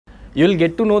you'll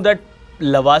get to know that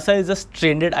Lavasa is a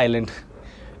stranded island.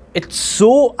 It's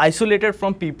so isolated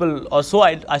from people, or so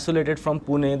isolated from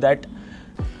Pune that.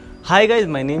 Hi guys,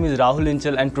 my name is Rahul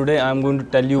Inchal and today I am going to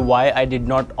tell you why I did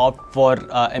not opt for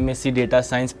MSc Data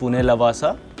Science Pune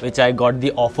Lavasa, which I got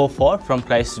the offer for from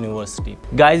Christ University.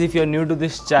 Guys, if you are new to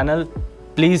this channel,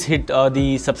 please hit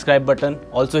the subscribe button,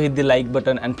 also hit the like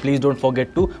button, and please don't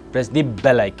forget to press the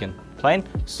bell icon. Fine,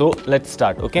 so let's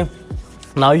start. Okay,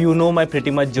 now you know my pretty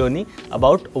much journey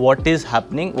about what was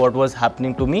happening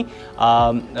to me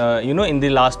in the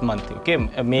last month. Okay,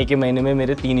 May के महीने में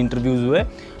मेरे 3 interviews हुए.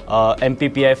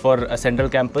 MPPI for Central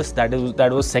Campus, that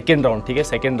was second round. ठीक है,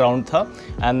 second round था,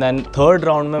 and then third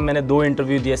round में मैंने 2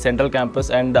 interview दिए Central Campus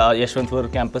and Yeshwanthpur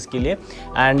campus के लिए.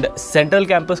 And Central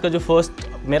Campus का जो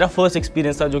मेरा first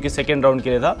experience था जो कि second round के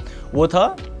लिए था, वो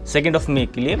था 2nd of May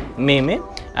के लिए, May में.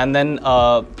 And then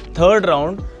third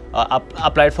round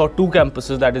applied for 2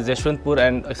 campuses, that is Yeshwanthpur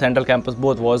and Central Campus,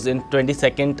 both was in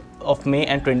 22nd of May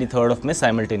and 23rd of May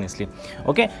simultaneously.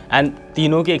 Okay, and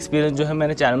तीनों के experience जो है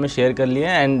मैंने channel में share कर लिए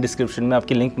हैं and description में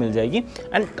आपकी लिंक मिल जाएगी,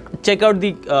 and check out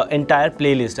the entire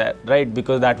playlist, right,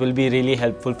 because that will be really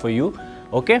helpful for you.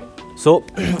 Okay, so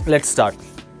let's start.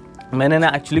 मैंने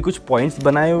ना actually कुछ points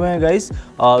बनाए हुए हैं guys,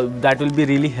 that will be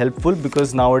really helpful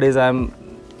because nowadays I am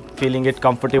feeling it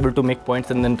comfortable to make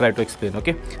points and then try to explain,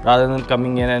 okay, rather than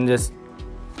coming in and just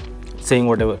saying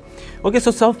whatever. Okay,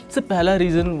 so सबसे पहला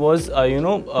reason was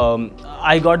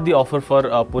I got the offer for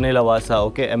Pune Lavasa,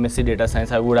 okay, MSc Data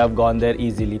Science. I would have gone there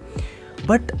easily,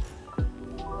 but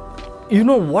you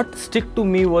know what stick to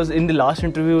me was in the last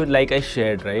interview, like I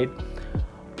shared, right,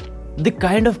 the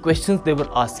kind of questions they were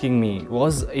asking me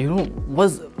was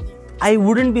I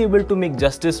wouldn't be able to make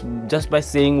justice just by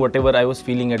saying whatever I was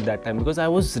feeling at that time, because I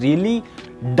was really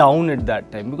down at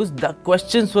that time, because the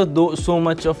questions were so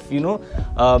much of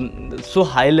so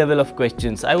high level of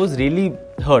questions. I was really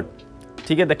hurt.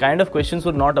 Okay, the kind of questions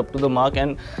were not up to the mark,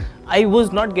 and I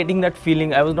was not getting that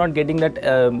feeling. I was not getting that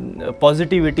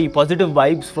positive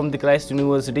vibes from the Christ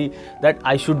University that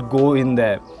I should go in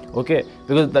there. Okay,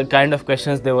 because the kind of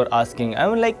questions they were asking, I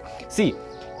was like, see,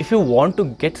 if you want to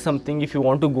get something, if you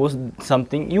want to go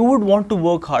something, you would want to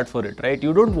work hard for it, right?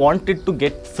 You don't want it to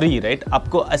get free, right?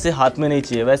 आपको ऐसे हाथ में नहीं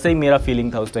चाहिए. वैसा ही मेरा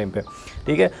feeling था उस टाइम पे.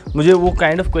 ठीक है, मुझे वो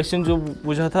kind of question जो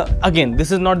पूछा था, again,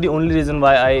 this is not the only reason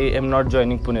why I am not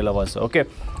joining Pune Lavasa. Okay.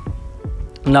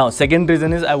 Now, second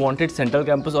reason is I wanted Central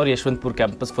Campus or Yeshwanthpur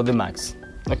campus for the max.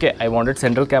 Okay, I wanted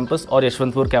Central Campus or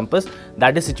Yeshwanthpur campus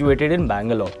that is situated in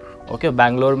Bangalore. Okay,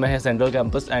 Bangalore में है central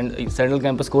campus and central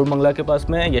campus Koramangala के पास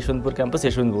में है, Yesvantpur campus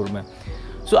Yesvantpur में.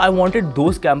 सो I wanted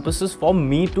those campuses for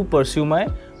me to pursue my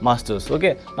masters.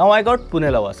 Okay, now I got Pune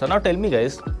Lavasa. Now tell me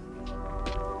guys,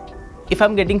 if I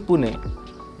am getting Pune,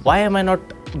 why am I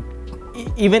not,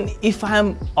 even if I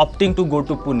am opting to go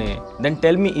to Pune, then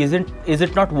tell me, is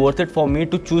it not worth it for me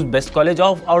to choose best college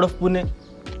out of Pune?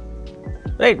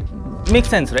 Right, makes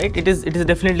sense, right? It is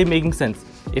definitely making sense.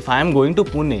 If I am going to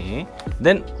Pune,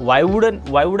 then why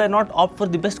would I not opt for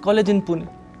the best college in Pune?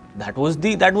 That was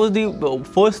the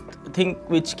first thing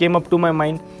which came up to my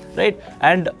mind, right?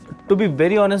 And to be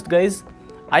very honest, guys,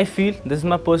 I feel, this is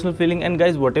my personal feeling, and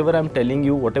guys, whatever I'm telling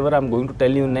you, whatever I'm going to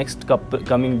tell you next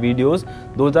coming videos,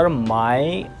 those are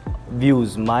my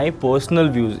views, my personal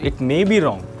views. It may be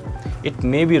wrong. It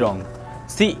may be wrong.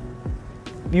 See,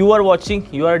 you are watching,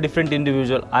 you are a different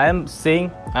individual. I am saying,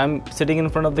 I'm sitting in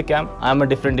front of the cam, I am a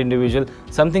different individual.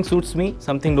 Something suits me,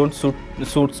 something don't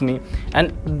suits me,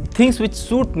 and things which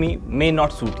suit me may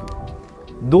not suit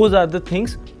you. Those are the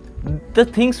things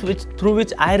through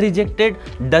which I rejected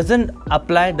doesn't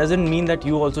apply, doesn't mean that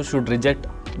you also should reject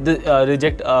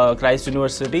Christ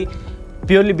University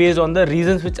purely based on the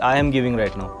reasons which I am giving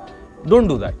right now. Don't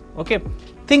do that. Okay,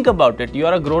 think about it. You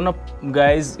are a grown-up,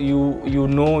 guys. You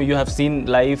know, you have seen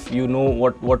life. You know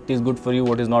what is good for you,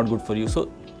 what is not good for you.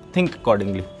 So think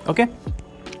accordingly. Okay.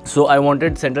 So I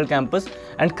wanted Central Campus,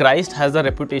 and Christ has a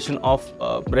reputation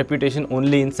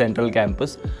only in Central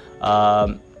Campus.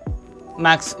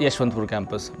 Max Yeshwanthpur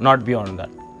campus, not beyond that.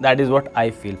 That is what I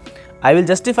feel. I will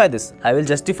justify this. I will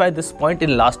justify this point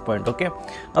in last point. Okay.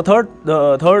 Now third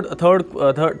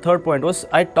point was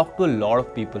I talked to a lot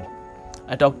of people.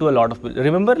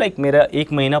 Remember, like मेरा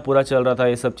 1 महीना पूरा चल रहा था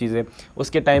ये सब चीज़ें.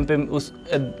 उसके टाइम पे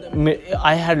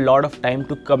I had a lot of time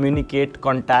to communicate,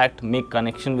 contact, make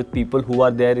connection with people who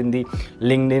are there in the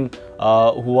LinkedIn,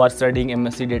 who are studying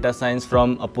MSc Data Science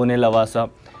from Pune Lavasa.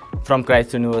 from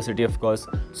Christ University, of course.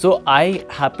 So I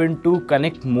happened to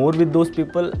connect more with those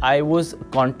people. I was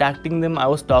contacting them, I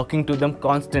was talking to them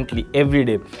constantly every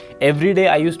day. Every day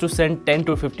I used to send 10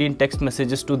 to 15 text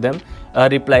messages to them,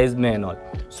 replies me and all.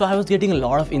 So I was getting a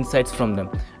lot of insights from them,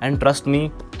 and trust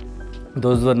me,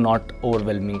 those were not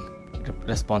overwhelming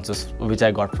responses which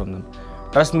I got from them.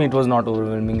 Trust me, it was not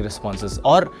overwhelming responses.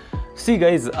 Or see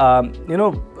guys,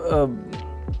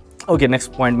 okay,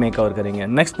 next point mein cover karenge.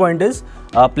 Next point is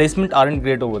placement aren't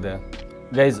great over there.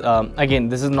 Guys, again,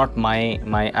 this is not I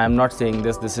am not saying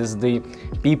this. This is the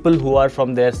people who are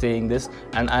from there saying this,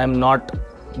 and I am not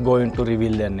going to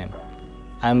reveal their name.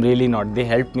 I am really not. They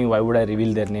helped me. Why would I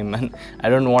reveal their name? And I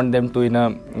don't want them to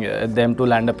them to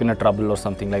land up in a trouble or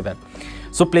something like that.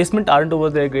 So placement aren't over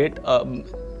there great.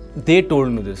 They told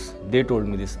me this.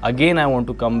 Again, I want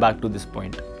to come back to this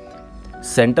point.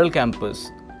 Central campus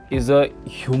is a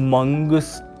humongous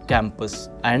campus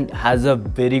and has a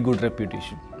very good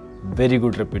reputation.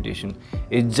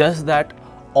 It's just that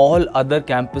all other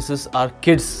campuses are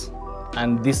kids,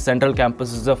 and this central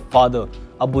campus is a father.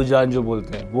 अब्बू जान जो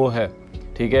बोलते हैं वो है,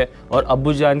 ठीक है, और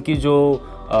अब्बू जान की जो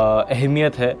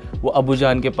अहमियत है वो अब्बू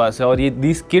जान के पास है, और ये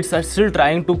these kids are still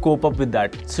trying to cope up with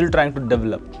that, still trying to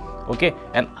develop. Okay,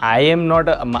 and I am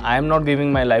not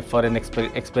giving my life for an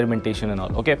experimentation and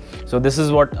all. Okay, so this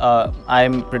is what I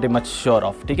am pretty much sure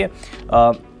of. ठीक है,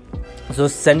 so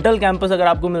central campus अगर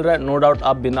आपको मिल रहा है, no doubt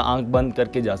आप बिना आंख बंद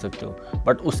करके जा सकते हो,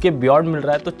 but उसके beyond मिल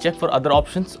रहा है तो check for other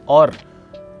options. और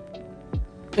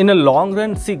in a long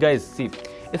run, see guys,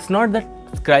 it's not that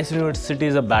Christ University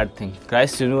is a bad thing.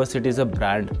 Christ University is a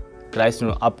brand. Christ,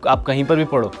 आप कहीं पर भी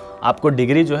पढ़ो, आपको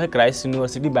डिग्री जो है Christ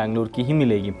University बैंगलोर की ही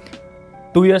मिलेगी.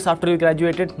 2 years after you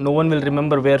graduated, no one will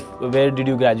remember where did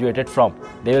you graduated from.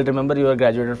 They will remember you are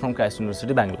graduated from Christ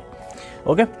University, Bangalore.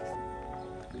 Okay.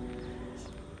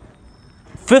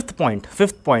 Fifth point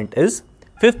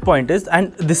is,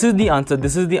 and this is the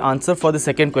answer for the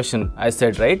second question I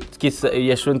said, right? Ki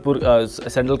Yeshwanthpur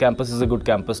Central Campus is a good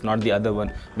campus, not the other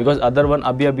one, because other one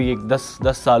abhi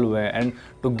 10 saal hue hain, and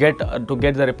to get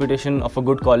the reputation of a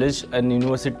good college and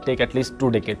university take at least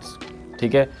 2 decades.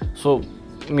 Okay, so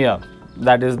yeah,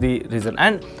 that is the reason,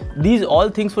 and these all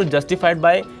things were justified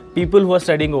by people who are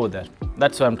studying over there.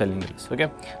 That's why I'm telling you this. Okay.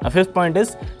 Now, fifth point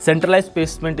is centralized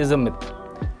placement is a myth.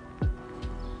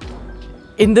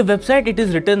 In the website, it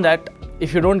is written that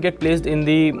if you don't get placed from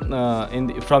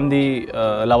the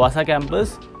Lavasa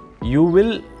campus, you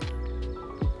will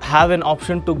have an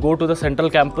option to go to the central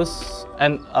campus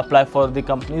and apply for the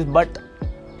companies. But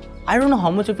I don't know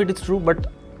how much of it is true. But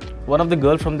one of the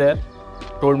girls from there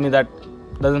told me that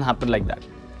doesn't happen like that.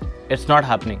 It's not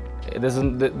happening.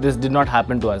 This did not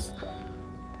happen to us.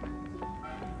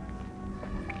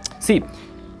 See,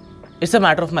 it's a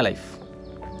matter of my life.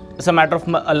 It's a matter of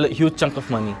a huge chunk of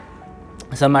money.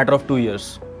 It's a matter of 2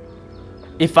 years.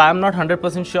 If I am not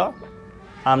 100% sure,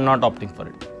 I am not opting for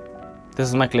it. This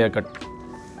is my clear-cut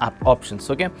options.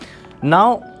 Okay.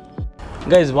 Now,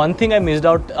 guys, one thing I missed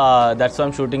out. That's why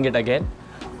I'm shooting it again.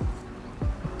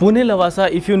 Pune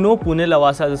Lavasa, if you know Pune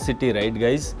Lavasa as a city, right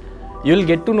guys, you'll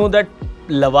get to know that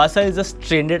Lavasa is a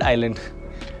stranded island.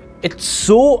 It's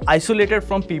so isolated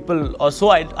from people, or so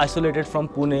isolated from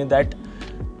Pune, that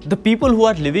the people who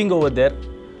are living over there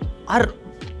are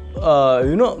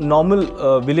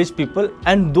normal village people,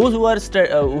 and those who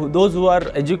are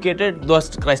educated,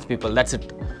 those are Christ people. That's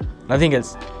it, nothing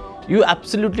else. You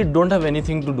absolutely don't have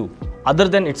anything to do other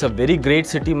than it's a very great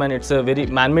city, man. It's a very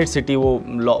man-made city. वो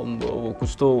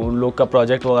कुछ तो उन लोग का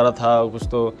project वगैरह था, कुछ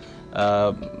तो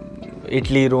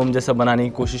इटली रोम जैसा बनाने की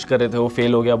कोशिश कर रहे थे, वो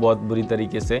फेल हो गया बहुत बुरी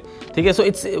तरीके से. ठीक है, so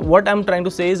it's what I'm trying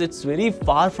to say is it's very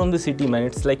far from the city, man.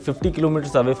 It's like 50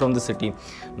 kilometers away from the city.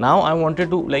 Now I wanted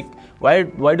to, like,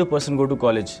 why do person go to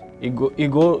college? You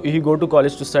go to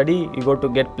college to study, you go to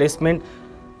get placement.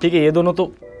 ठीक है, ये दोनों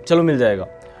तो चलो मिल जाएगा.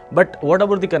 But what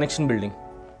about the connection building?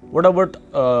 What about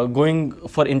going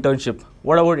for internship?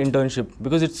 What about internship?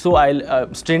 Because it's so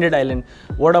stranded island.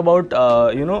 What about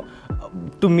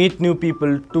to meet new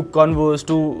people, to converse,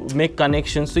 to make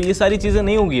connections? So ये सारी चीज़ें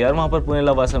नहीं होगी यार वहाँ पर पुणे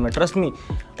लवासा में, trust me.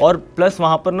 और प्लस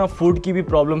वहाँ पर ना फूड की भी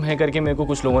प्रॉब्लम है करके मेरे को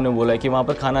कुछ लोगों ने बोला है कि वहाँ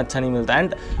पर खाना अच्छा नहीं मिलता.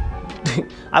 एंड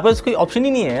आपके पास कोई ऑप्शन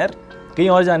ही नहीं है यार कहीं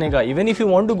और जाने का. Even if you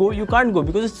want to go, you can't go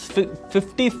because it's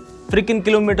 50 freaking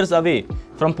kilometers away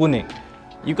from Pune.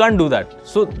 You can't do that.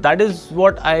 So that is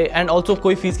what and also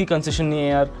कोई फीस की कंसेशन नहीं है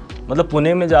यार. मतलब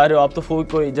पुणे में जा रहे हो आप तो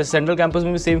कोई जैसे सेंट्रल कैंपस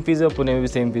में भी सेम फीस है और पुणे में भी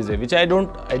सेम फीस है, विच I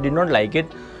did not like it.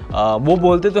 वो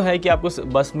बोलते तो है कि आपको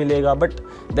बस मिलेगा, बट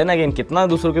देन अगेन कितना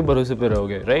दूसरों के भरोसे पे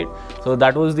रहोगे, right? So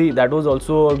that was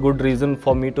also a good reason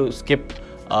for me to skip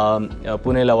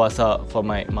Pune Lavasa for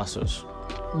my masters.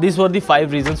 these were the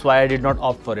 5 reasons why I did not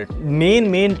opt for it. Main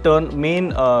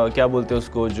क्या बोलते हैं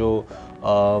उसको, जो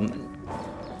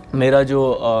मेरा जो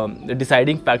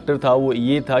डिसाइडिंग फैक्टर था वो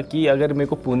ये था कि अगर मेरे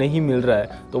को पुणे ही मिल रहा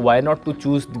है तो why not to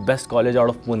choose the best college out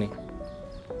of Pune,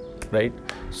 right?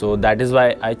 So that is why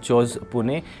I chose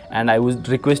Pune, and I would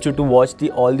request you to watch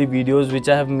all the videos which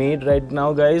I have made right now,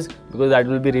 guys, because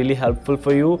that will be really helpful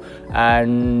for you.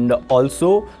 And also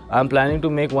I'm planning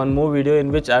to make one more video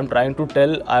in which I'm trying to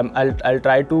tell, I'll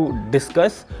try to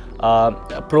discuss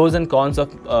pros and cons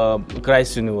of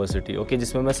Christ University, okay,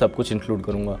 जिसमें मैं सब कुछ include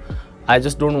करूँगा. I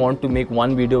just don't want to make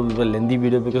one video with a lengthy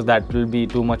video because that will be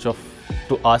too much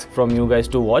to ask from you guys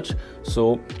to watch. So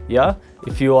yeah,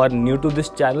 if you are new to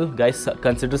this channel, guys,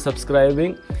 consider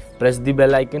subscribing, press the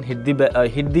bell icon, hit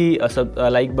the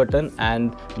like button,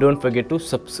 and don't forget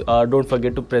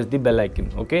to press the bell icon,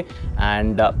 okay?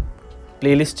 And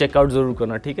playlist check out जरूर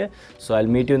करना, ठीक है? So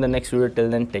I'll meet you in the next video.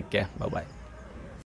 Till then, take care. Bye bye.